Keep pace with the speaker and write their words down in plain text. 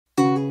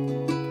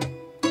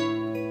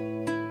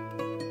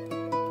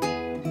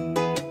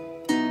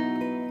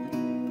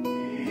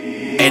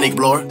And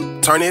ignore,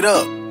 turn it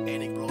up.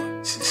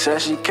 She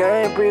said she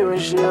can't breathe when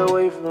she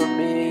away from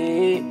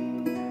me.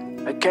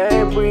 I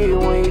can't breathe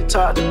when you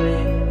talk to me.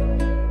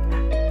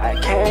 I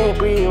can't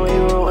breathe when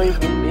you away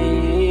from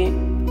me.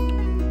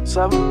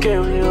 Suffocate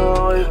when you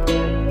away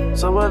from me.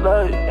 So much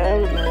love you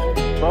everything.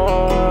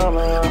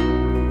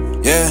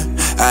 Yeah,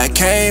 I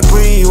can't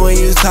breathe when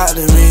you talk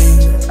to me.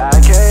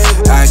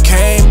 I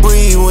can't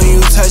breathe when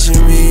you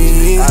touching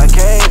me.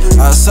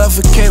 I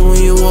suffocate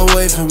when you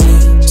away from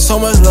me. So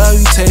much love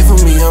you take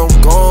from me, I'm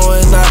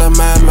going out of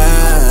my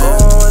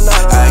mind.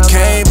 I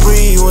can't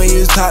breathe when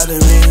you talk to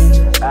me.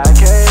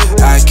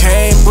 I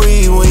can't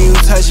breathe when you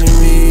touching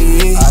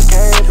me.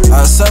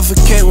 I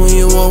suffocate when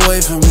you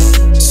away from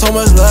me. So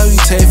much love you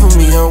take from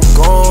me, I'm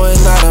going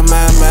out of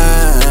my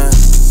mind.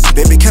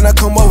 Baby, can I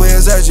come over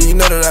here, urgent? You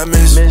know that I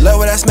miss you. Love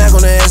when I smack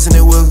on the ass and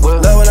it will.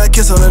 Love when I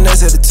kiss on the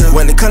neck at the tip.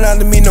 When it come down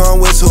to me, know I'm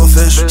way too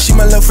official. She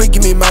my little freak,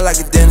 give me mine like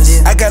a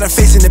dentist. I got her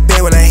face in the bed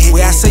when I hit.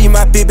 When I say you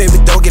my bitch, baby,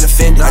 don't get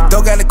offended. I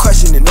don't got a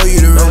question to know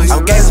you the realest.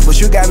 I'm gangster, but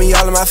you got me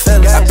all in my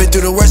feelings. I've been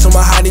through the worst, so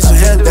my heart needs some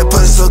healing. That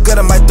pussy so good,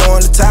 I might throw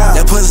on the towel.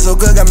 That pussy so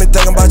good, got me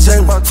thinking about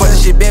chilling. For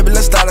this shit, baby,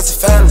 let's start us a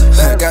family.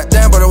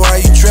 Goddamn, brother,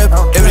 why you tripping?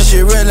 If this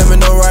shit real, let me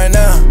know right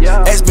now.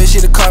 Ex-bitch,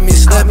 she'da caught me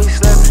slipping.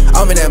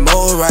 I'm in that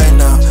mode right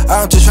now.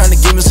 I'm just trying to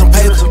give me some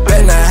paper.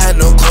 Bet I had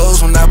no clothes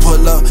when I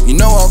pull up. You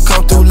know I'll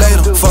come through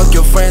later. Fuck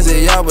your friends,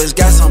 they always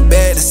got some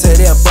bad to say.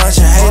 They a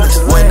bunch of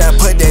haters. When I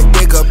put that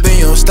dick up in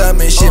your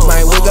stomach, shit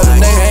might wiggle the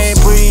name. I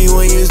can't breathe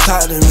when you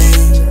talk to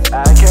me.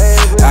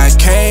 I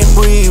can't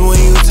breathe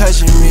when you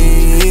touching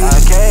me.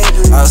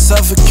 I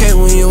suffocate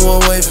when you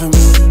away from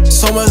me.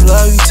 So much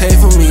love you take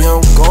from me,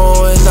 I'm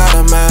going out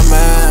of my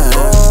mind.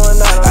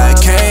 I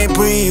can't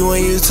breathe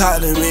when you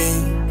talk to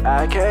me.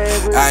 I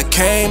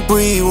can't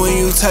breathe when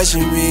you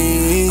touching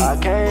me.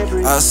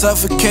 I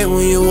suffocate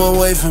when you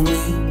away from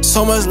me.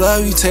 So much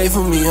love you take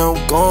from me, I'm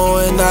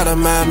going out of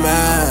my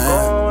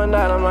mind.